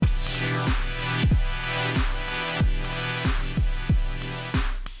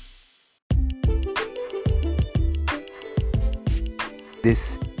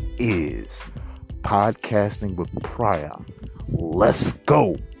This is Podcasting with PRIOP. Let's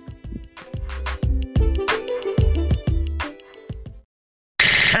go.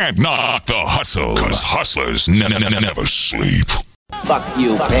 Can't knock the hustle, cause hustlers never sleep. Fuck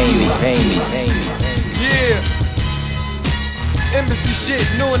you, pay me. Yeah. Embassy shit,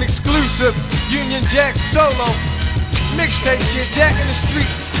 new and exclusive. Union Jack solo. Mixtape shit, Jack in the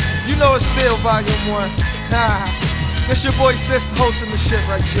streets. You know it's still volume 1. That's your boy Sister hosting the shit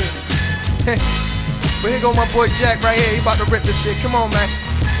right here. But here go my boy Jack right here. He about to rip this shit. Come on, man.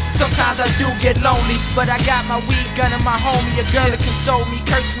 Sometimes I do get lonely, but I got my weed gun and my homie, a girl that console me,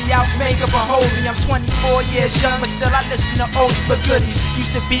 curse me out, make up and hold me. I'm 24 years young, but still I listen to oldies but goodies.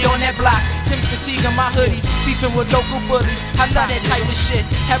 Used to be on that block, Tim's fatigue on my hoodies, beefing with local bullies. I love that type of shit.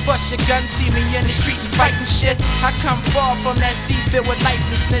 Have bust your gun, see me in the streets and fighting shit. I come far from that sea filled with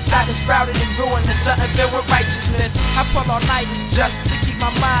lifelessness. I done sprouted and ruined to something filled with righteousness. I pull all nighters just to keep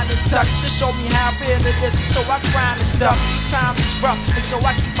my mind in touch, to show me how real it is, and so I grind and stuff. These times is rough, and so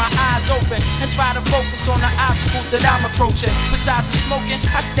I keep my eyes open and try to focus on the obstacles that I'm approaching. Besides the smoking,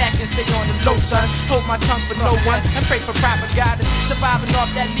 I stack and stay on the low, son. Hold my tongue for no one and pray for proper guidance. Surviving off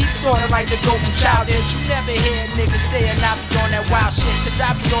that leaf, sorta like the golden child did. You never hear niggas saying I be on that wild shit, cause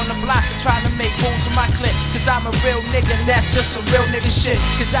I be on the block trying to make moves with my clip. Cause I'm a real nigga and that's just some real nigga shit.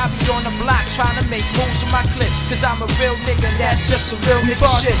 Cause I be on the block trying to make moves with my clip. Cause I'm a real nigga and that's just some real nigga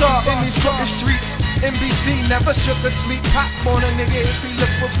shit. In these crooked streets, NBC never shook a sleep. Pop on a nigga if he look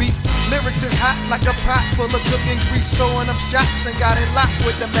for beat. Lyrics is hot like a pot full of cooking grease, sewing up shots and got it locked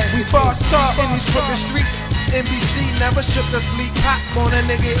with the man. We boss talk in these crooked streets. NBC never shook a sleep. Pop on a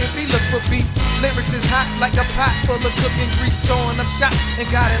nigga if he look for beat. Lyrics is hot like a pot full of cooking grease, sewing up shots and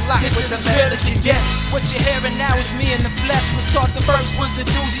got it locked with the man. This is as real as it gets. What you're hearing now is me in the flesh. Was taught the first was a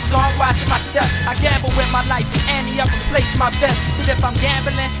doozy, so I'm watching my steps. I gamble with my life, ante up and place my best. But if I'm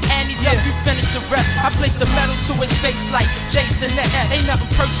gambling, ante's up, you finish the rest. I place the metal to his face like Jason X. Ain't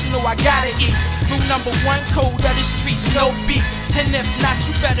nothing personal, I gotta eat. Rule number 1, code of the streets, no beef. And if not,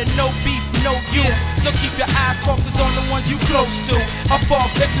 you better no beef, no you. So keep your eyes focused on the ones you close to. I fall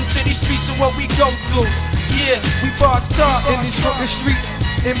victim to these streets and what we go through. Yeah, we boss talk in these crooked streets.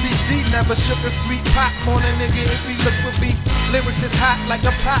 NBC never shook a sleep. Pop on a nigga if he look for beef. Lyrics is hot like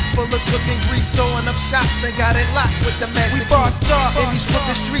a pot full of cooking grease, sewing up shots and got it locked with the magic. We boss talk in these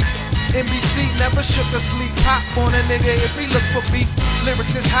crooked streets. NBC never shook a sleep. Pop on a nigga if he look for beef.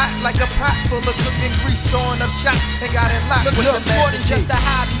 Lyrics is hot like a pot full of cooking grease, sewing up shots and got it locked with the magic. It's more than just a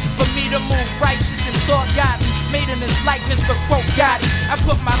hobby for me to move righteous and talk godly. Made in his likeness, but quote Gotti. I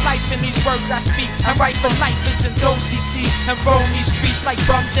put my life in these words I speak. I write for life as in those deceased and roam these streets like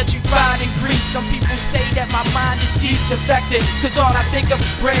bums that you find in Greece. Some people say that my mind is yeast infected, cause all I think of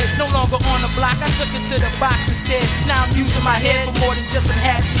is bread. No longer on the block, I took it to the box instead. Now I'm using my head for more than just some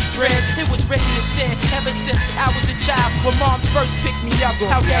half-seed dreads. It was written and said ever since I was a child, when moms first picked me up,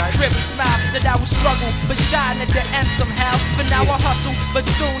 how that crib and smile, that I would struggle but shine at the end somehow. For now I hustle, but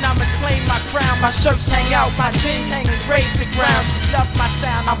soon I'ma claim my crown. My shirts hang out, my jeans hanging raised the ground. She love my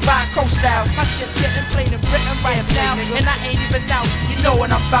sound, I'm by co-style. My shit's getting played and written right now, and I ain't even out. You know what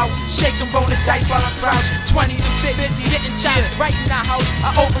I'm about. Shake and roll the dice while I'm crouched. 20s and 50s, getting chopped right in the house.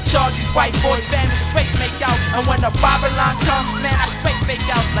 I overcharge these white boys, family straight make out. And when the Babylon come, man, I straight fake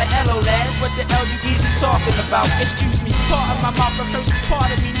out. Like hello lads, what the LUDs is talking about. Excuse me, part of my mouth curse is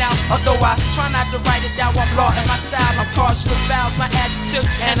part of me now. Although I try not to write it down, I'm flawed in my style. I'm cautious with vowels, my adjectives,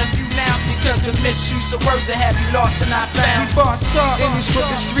 and a few nouns, because the misuse of words that have you lost and I found. We boss talk in these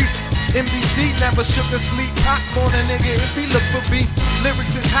crooked streets. NBC never shook a sleep. Pop on a nigga if he look for beef.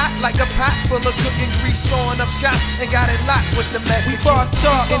 Lyrics is hot like a pot full of cooking grease, sewing up shots and got it locked with the magic. We boss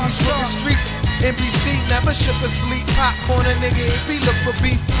talk in these crooked streets. NBC never shook a sleep. Pop on a nigga if he look for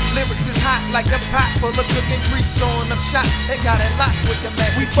beef. Lyrics is hot like a pot full of cooking grease, sewing up shots and got it locked with the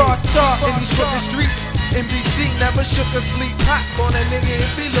magic. We boss talk in these crooked streets. NBC never shook a sleep. Pop on a nigga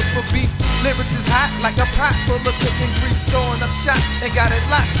if he look for beef. Lyrics is hot like a pot full of cooking grease, sewing up shots and got it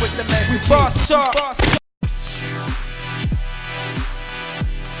locked with the magic. We boss talk.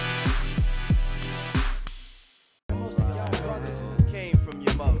 Came from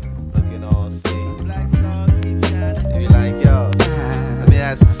your mother, looking all sweet. Black star keep shining. If you like yo, let me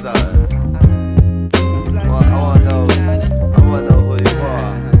ask you something. I wanna know who you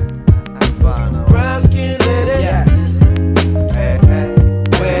are. Brown skin lady, Yes. hey,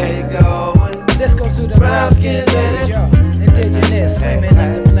 where you going? This goes to the Brown skin lady, yo, indigenous women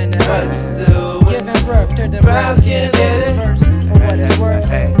of the planet what Earth. you doing? Giving birth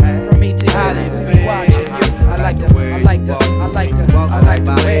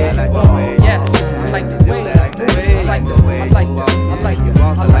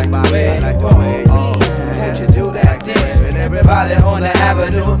on the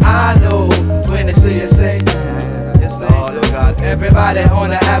avenue. I know when they see you say, yes, Lord of God. Everybody on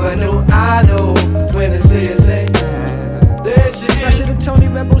the avenue. I know when they see you say, there she is. Fresher than Tony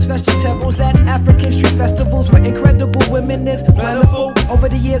Rebels, vegetables at African street festivals where incredible women is plentiful. Over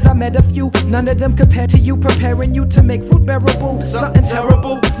the years I met a few, none of them compared to you, preparing you to make fruit bearable. Something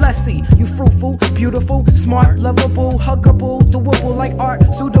terrible, let's see, you fruitful, beautiful, smart, lovable, huggable, doable like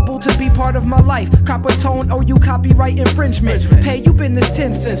art, suitable to be part of my life. Copper tone, oh you copyright infringement. Pay you been this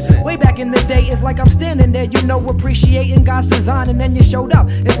 10 cents. Way back in the day, it's like I'm standing there, you know, appreciating God's design, and then you showed up.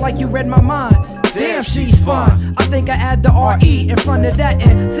 It's like you read my mind. Damn, she's fine. I think I add the R-E in front of that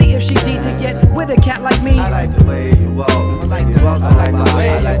and see if she D to get with a cat like me. I like the way you walk. I like the walk. I like the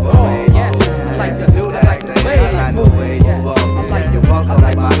way you walk. Yes, I like the do that. I like the way you walk. I like the walk. I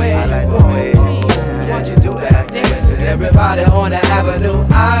like the way you walk. Won't you do that? Dancing everybody on the avenue.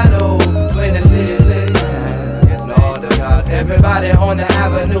 I know when they see you say, yes, Lord of God. Everybody on the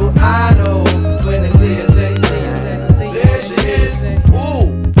avenue. I know when they see you say, there she is.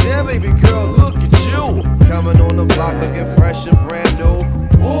 Ooh, yeah, baby girl, look at you. Coming on the block looking fresh and brand new.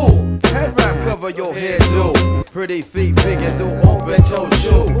 Ooh, head wrap cover your head do. Pretty feet big and do open toe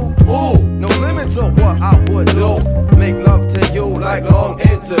shoe. Ooh, no limit to what I would do. Make love to you like long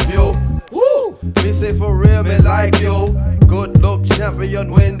interview. Woo, me say for real, me like you. Good look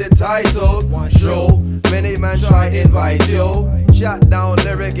champion, win the title. Show, many man try invite you. Shot down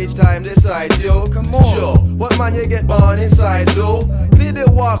lyric each time decide you. Come on. Sure, what man you get born inside so? Clear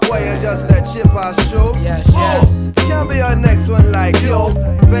the walkway and just let shit pass through. Yes, oh, can't be our next one like you.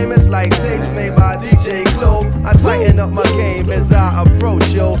 Famous like tapes made by DJ Clue. I tighten up my game as I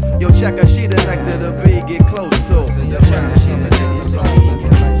approach you. Yo, check her, she the neck to the beat, get close to. Yo, check her, she the neck to the beat,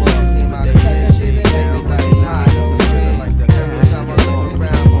 get close to.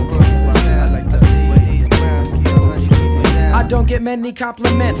 I don't get many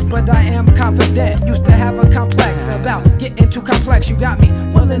compliments, but I am confident. Used to have a complex about getting too complex. You got me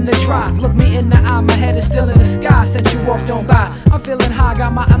willing to try. Look me in the eye, my head is still in the sky since you walked on by. I'm feeling high,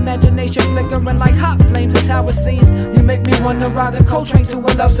 got my imagination flickering like hot flames. That's how it seems. You make me wanna ride the coal train to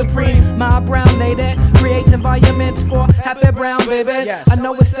a love supreme. My brown lady creates environments for happy brown babies. I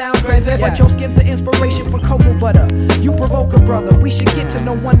know it sounds crazy, but your skin's an inspiration for cocoa butter. You provoke a brother, we should get to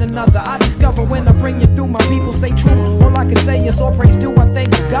know one another. I discover when I bring you through, my people say true. All I can say is all praise due. I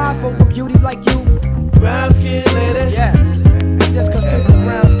thank God for a beauty like you. Brown skin lady. Yes, just cause to the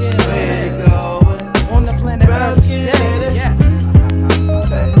brown skin lady. Where you going? On the planet Brown Earth skin today. lady. Yes.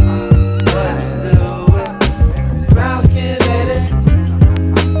 What you doing? Brown skin lady.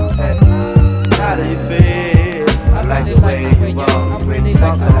 How do you feel? I like the way you walk. I really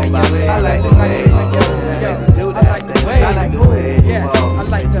like the way you walk. I like the way you walk. I like the way I like the way you yes. walk. I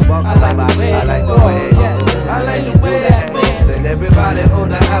like the way I like the way you yes. I like the way that dance. And everybody on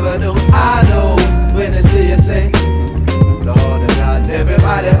the avenue, I know when they see you say, Lord of God.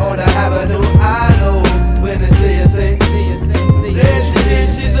 Everybody on the avenue, I know when they see you say, there she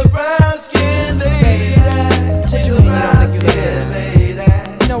is, she's a brown skin lady. She's a brown skin lady.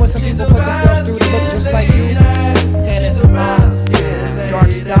 You know what some people put themselves through to look just like you? Tanning salons,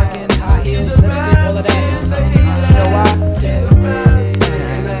 dark stockings, high heels, lipstick, all of that. You know why?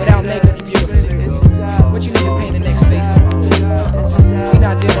 Without makeup, you're beautiful. What you need to paint the next face on? We're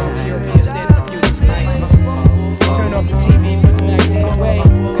not dealing with the European standard of beauty tonight, so turn off the TV, put the magazine away,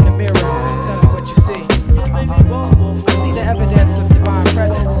 look in the mirror, and tell me what you see. I see the evidence of divine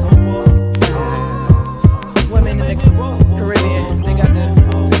presence. Women in the Caribbean, they got the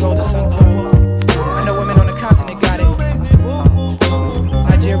golden sun glow. I know women on the continent got it.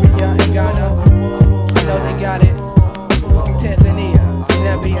 Nigeria and Ghana, I know they got it. Tanzania,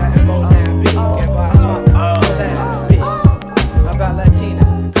 Zambia, and Mozambique, and Botswana. So let us speak about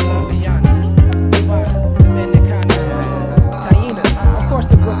Latinas, Colombianas, Cubanas, Dominicanas, Tainas. Of course,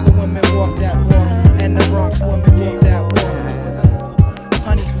 the Brooklyn women walk that walk, and the Bronx women walk that walk.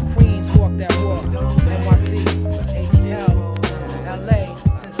 Honeys from Queens walk that walk. NYC, ATL, LA,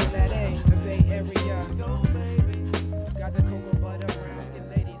 Cincinnati, the Bay Area. Got the cocoa butter, brown skin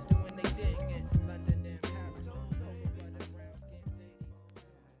ladies doing they thing in London and Paris. Cocoa butter, brown skin ladies.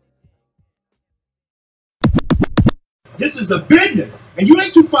 This is a business, and you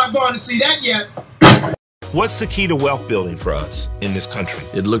ain't too far gone to see that yet. What's the key to wealth building for us in this country?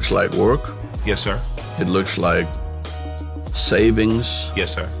 It looks like work. Yes, sir. It looks like savings.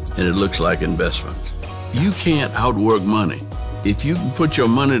 Yes, sir. And it looks like investment. You can't outwork money. If you can put your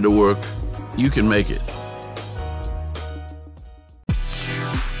money to work, you can make it.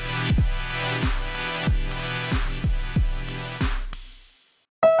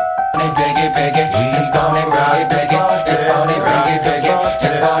 Biggie, biggie, it's bone and biggie, just bone and biggie, biggie.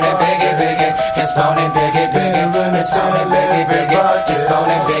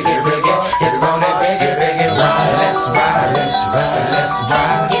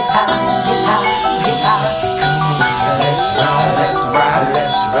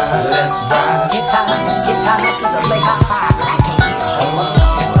 let's ride. Get high, this is a late high.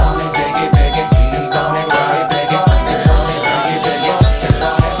 It's on it, biggie, biggie. It's on it, biggie, biggie. It's on it, biggie, biggie. It's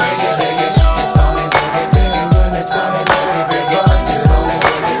on it, biggie, biggie. It's on it, biggie, biggie. It's on it, biggie, biggie. It's on it,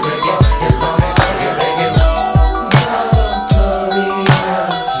 biggie, biggie. It's on it, biggie, biggie.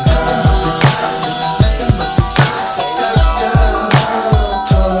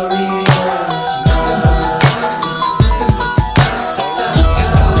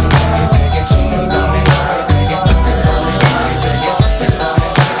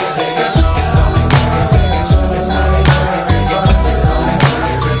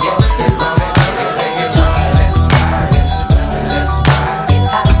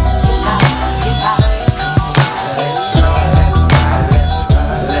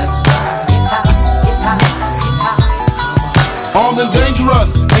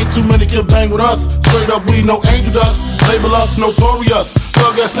 Too many can bang with us. Straight up, we no angel dust. Label us notorious.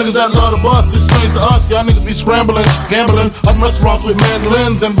 Thug ass niggas that love the bus. It's strange to us. Y'all niggas be scrambling, gambling up restaurants with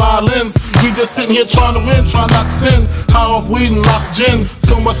mandolins and violins. We just sitting here trying to win, trying not to sin. High off weed and lots of gin.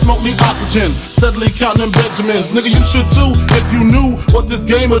 So much smoke need oxygen. Steadily counting them Benjamins. Nigga, you should too if you knew what this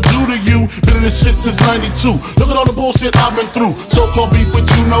game would do to you. Been in this shit since 92. Look at all the bullshit I've been through. So-called beef with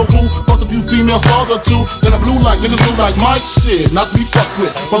you know who. Fucked a few female stars or two. Then I blew like niggas blew like Mike. Shit, not to be fucked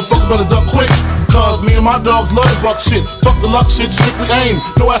with. Motherfucker better duck quick. Cause me and my dogs love the buck shit. Fuck the luck shit, strictly aim.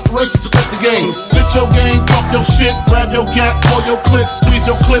 No aspirations to take the game. Spit your game, talk your shit. Grab your gat, pull your clip. Squeeze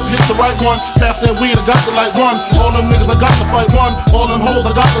your clip, hit the right one. Pass that weed, I got to like one. All them niggas, I got to fight one. All them hoes,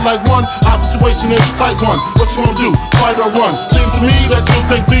 I got to like one. Our situation is a tight one. What you gonna do? Fight or run? Seems to me that you'll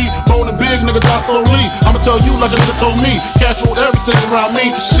take me. Bone and big, nigga, die slowly. I'ma tell you like a nigga told me. Cash rolled everything around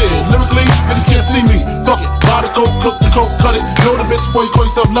me. Shit, lyrically, niggas can't see me. Fuck it. Buy the coke, cook the coke, cut it. Know the bitch before you call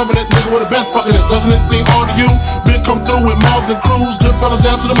yourself loving it. Nigga with a bench fucking it. Doesn't it seem odd to you? Big come through with mobs and crews. Good fellas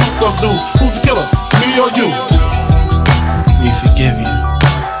down to the most of dudes. Who's the killer? Me or you? We forgive you,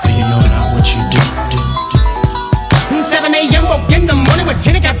 for you know not what you do. 7 a.m. woke in the morning with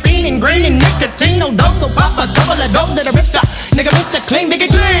Henny, caffeine, and green, and nicotine. No dose, so pop a couple of those that I ripped up. Nigga, Mr. Clean, make it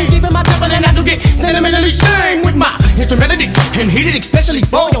clean. Keeping my temple and I do get sentimentally stained with my instrumentality. And heated especially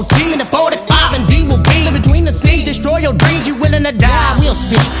for your team in the 45. And D will be in between the scenes. Destroy your dreams, you willing to die, we'll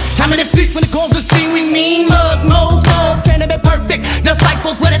see. How many feasts when it calls the scene? We mean mug, mode, trying to be perfect.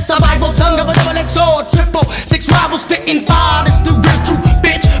 Disciples with its survival tongue of a double-edged sword. Triple, 6 rivals spitting fire. This the real true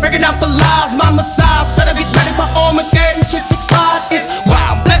bitch. Breaking out for lies, my massage. Better get ready for Armageddon. Shit's expired, it's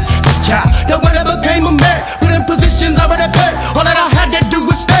wild. Bless the child that whatever became a man. Put in positions already paid. All that I had to do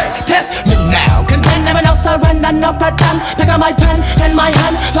was stay. Test me now. Contend never else I run. No pretend. Pick up my pen and my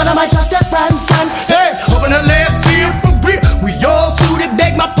hand. None of my trusted friend. Hey, open the lid, see it for real. We all suited,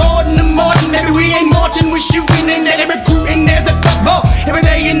 beg my pardon in the morning. Maybe we ain't marching, we shooting and they're recruiting. There's a football every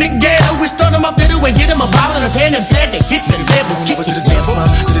day in the ghetto. We start them off fiddle and get them a bottle and a pen and pad to hit the level. Kick it to the dance floor.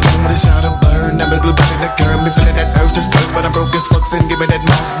 To the dome with a shot of burn. Never glue back in the curve. Me feeling that urge just first, but I'm broke as fuck. And give me that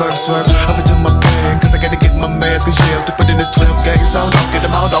mouse burst swerve. Over to my bag, cause I gotta get my mask and shells to put in this 12 gauge sound off. Get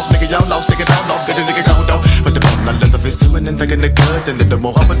them all off, nigga, y'all lost, take it all off. Get a nigga cold off. But the bone, I let the fist simmering and taking the cut. And the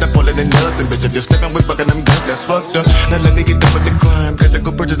more I'm pulling the nuts. And bitch, if you're slipping with fucking them guns, that's fucked up. Now let me get done with the crime. Gotta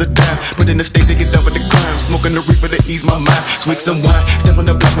go purchase a dime. Put in the state to get done with the crime. Smoking the reaper to ease my mind. Swig some wine. Step on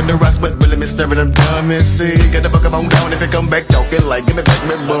the block with the rocks, but really me stirring them dumb and see. Gotta fuck them on down if you come back talking like give me back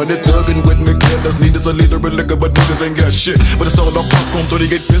my money. Thugging with me, killers need us a leader of liquor, but niggas ain't got shit. But it's all on popcorn,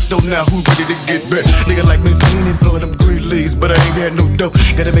 38 pistol now. Who ready to get back? Nigga like me feeling for them green leaves, but I ain't got no dough.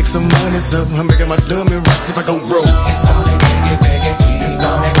 Gotta make some money, so I'm making my dummy rocks if I go broke. It's on it, biggie, biggie. It's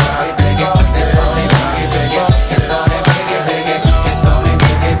on it, biggie, biggie. It's on it, biggie, biggie. It's on it, biggie, biggie. It's on it,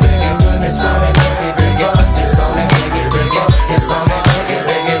 biggie, biggie. It's on it, biggie, biggie. It's on it, biggie, biggie. It's on it, biggie,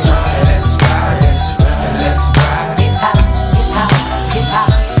 biggie. Let's ride, let's ride, let's ride. Get high, get high, get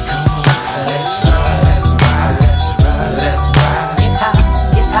high. Come on, let's ride, let's ride, let's ride, let's ride. Get high,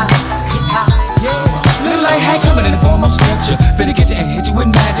 get high, get high. Yeah, little light hat coming in the form of scripture. Finna get you and hit you with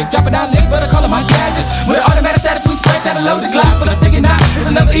magic. Dropping out late, but I call it my gadgets. With an automatic status, we spread that a loaded glass, but I'm thinking not. It's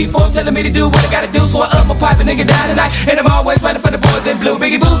another E-force telling me to do what I gotta do, so I up my pipe and nigga down tonight. And I'm always running for the boys in blue.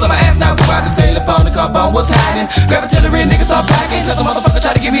 Biggie boots on my ass now, go out the cellular phone to call on what's happening. Grab artillery, niggas start packing, cause a motherfucker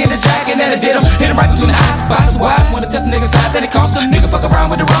try to get me in the jacket, and I did him. Hit him right between the eyes, spots wise. Wanna test a nigga size, and it cost him. Nigga fuck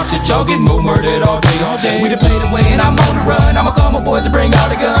around with the wrong shit, y'all getting more murdered all day, all day. We done played away and I'm on the run. I'ma call my boys to bring all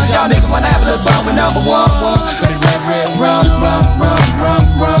the guns. Y'all niggas wanna have a little fun with number one. But it red, red, rum, rum, rum, rum,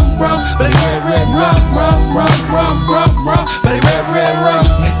 rum, rum. But it red, red, rum, rum, rum, rum, rum, rum. But it red, red, rum.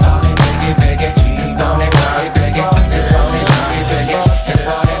 It's on it, biggie, biggie. It's on it, biggie, biggie. It's on it, biggie, biggie. It's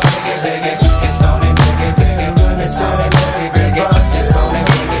on it, biggie, biggie. It's on it, biggie, biggie. It's on it, biggie, biggie. It's on it,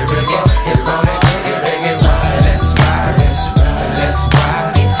 biggie, biggie.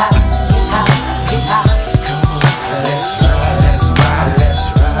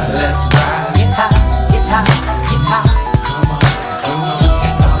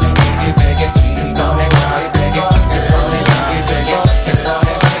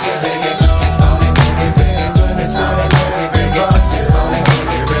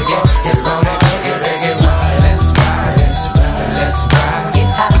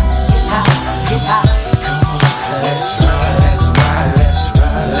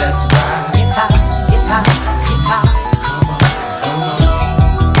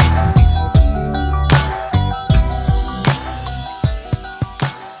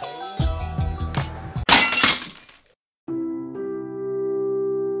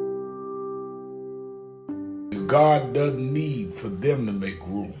 God doesn't need for them to make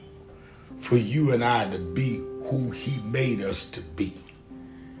room for you and I to be who he made us to be.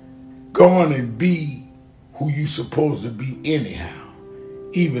 Go on and be who you supposed to be anyhow.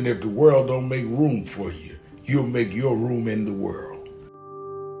 Even if the world don't make room for you, you'll make your room in the world.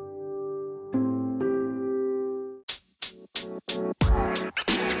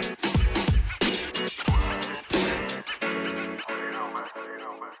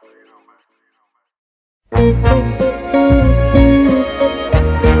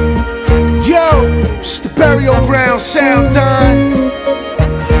 Yo, it's the burial ground sound done.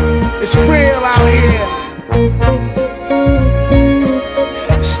 It's real out here.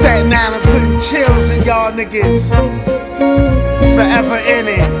 Staten Island putting chills in y'all niggas. Forever in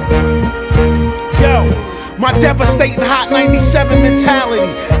it. Yo, my devastating hot 97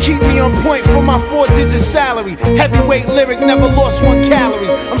 mentality keep me on point for my 4-digit salary. Heavyweight lyric, never lost 1 calorie.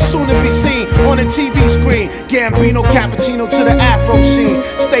 I'm soon to be seen on the TV screen. Gambino, cappuccino to the afro sheen.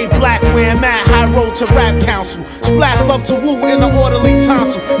 Stay black, wearing mad, high road to rap council. Splash love to woo in the orderly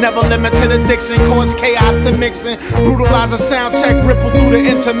tonsil. Never limit to the Dixon, cause chaos to mixing. Brutalize a sound check, ripple through the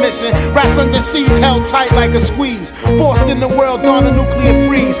intermission. Rats under siege, held tight like a squeeze. Forced in the world, dawn a nuclear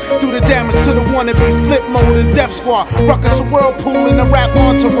freeze. Do the damage to the wannabe flip mode and death squad. Ruckus a whirlpool in the rap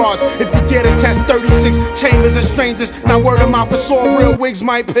entourage. If you dare to test 36 chambers of strangers, not word of mouth, it's all real, wigs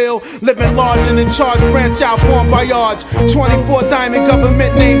might pill. Living large and in charge, branch out, born by yards. 24 diamond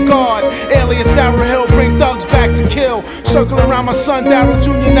government named guard. Alias Darryl Hill, bring thugs back to kill. Circle around my son Darryl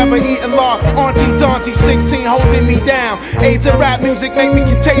Jr., never eating law. Auntie Dante, 16, holding me down. AIDS of rap music make me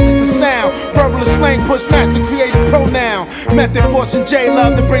contagious to sound. Verbal slang push master, create a pronoun. Method forcing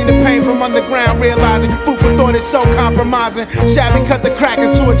J-Love to bring the pain from underground. Realizing Fupa thought it's so compromising. Shabby cut the crack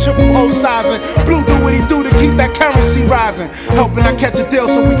into a triple O sizing. Blue do what he do to keep that currency rising. Helping I catch a deal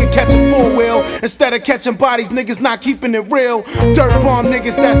so we can catch a 4-wheel. Instead of catching bodies, niggas not keeping it real. Dirt bomb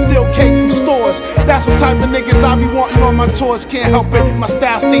niggas that steal cake from stores. That's what type of niggas I be wanting on my tours. Can't help it, my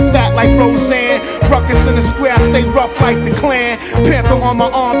style stay fat like Roseanne. Ruckus in the square, I stay rough like the Klan. Panther on my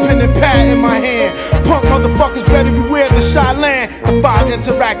arm, pen and pad in my hand. Punk motherfuckers better beware the shy land. The 5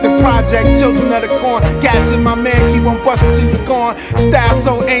 interactive project, children of the corn. Gats in my man, keep on busting till you gone. Style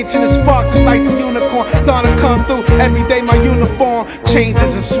so ancient, it's sparked just like the unicorn. Donna come through, every day my uniform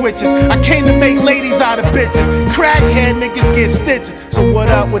changes and switches. I came to make ladies out of bitches. Crackhead niggas get stitches. So what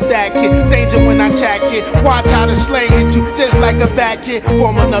up with that kid? Danger when I chat kid. Watch how the slang hit you just like a back kid.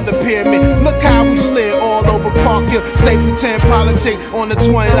 Form another pyramid. Look how we slid all over Park Hill. Stapleton politics on the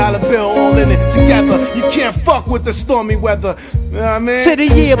 $20 bill, all in it together. You can't fuck with the stormy weather. You know what I mean? To the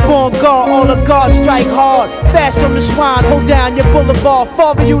year born guard, all the guards strike hard. Fast from the swine, hold down your boulevard.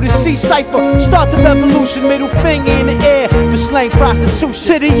 Father you to see cipher, start the revolution. Middle finger in the air for slang prostitution.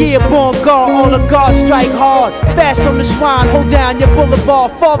 To the year born guard, all the guards strike hard. Fast from the swine, hold down your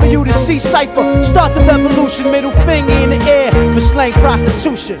boulevard. Father you to see cipher, start the revolution. Middle finger in the air for slang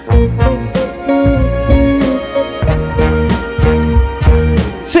prostitution.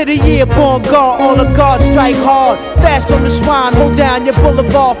 To the year born guard, all the guards strike hard. Fast from the swine, hold down your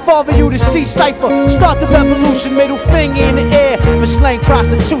boulevard. Father you to see cipher, start the revolution. Middle finger in the air for slang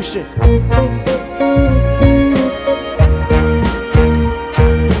prostitution.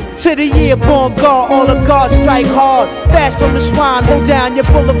 To the year born guard, all the guards strike hard. Fast from the swine, hold down your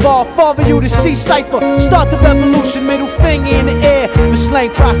boulevard. Father you to see cipher, start the revolution. Middle finger in the air for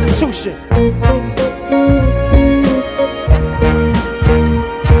slang prostitution.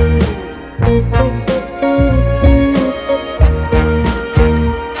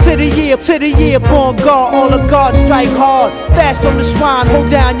 To the year born guard, all the guards strike hard. Fast from the swine, hold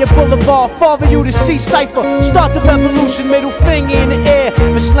down your boulevard. Father you to see cipher, start the revolution. Middle finger in the air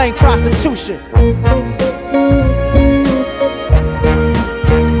for slang prostitution.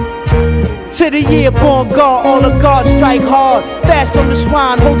 To the year born guard, all the guards strike hard. Fast from the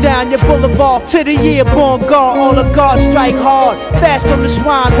swine, hold down your boulevard. To the year born guard, all the guards strike hard. Fast from the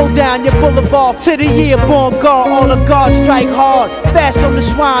swine, hold down your boulevard. To the year born guard, all the guards strike hard. Fast from the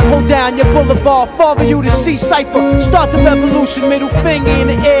swine, hold down your boulevard. Father you to see cipher, start the revolution. Middle finger in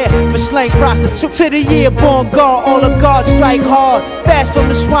the air for slang prostitute. To the year born guard, all the guards strike hard. Fast from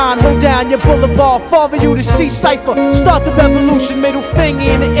the swine, hold down your boulevard. Father you to see cipher, start the revolution. Middle finger in the air for slang prostitution. To the year born guard, all the guards strike hard. Fast from the swine, hold down your boulevard. Father you to see cipher, start the revolution. Middle finger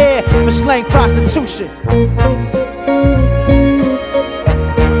in the air for slang prostitution. To the year born guard, all the guards strike hard. Fast from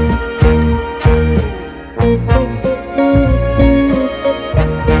the swine, hold down your boulevard. Father you to see cipher, start the revolution. Middle finger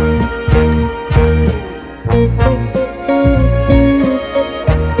in the air for slang prostitution. To the year born guard, all the guards strike hard. Fast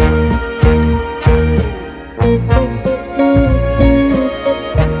from the swine, hold down your boulevard. Father you to see cipher, start the revolution. Middle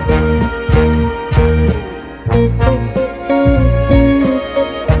finger in the air for slang prostitution.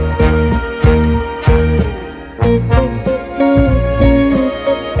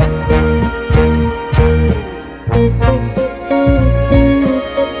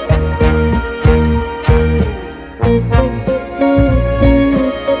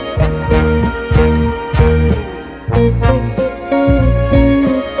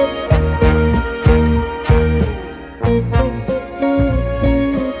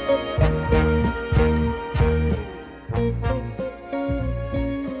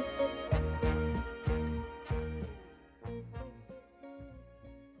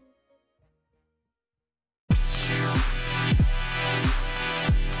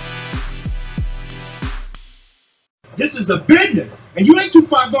 This is a business, and you ain't too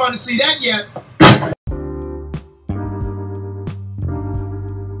far gone to see that yet.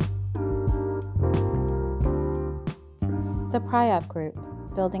 The PRIOP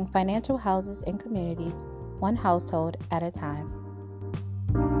Group, building financial houses in communities, one household at a time.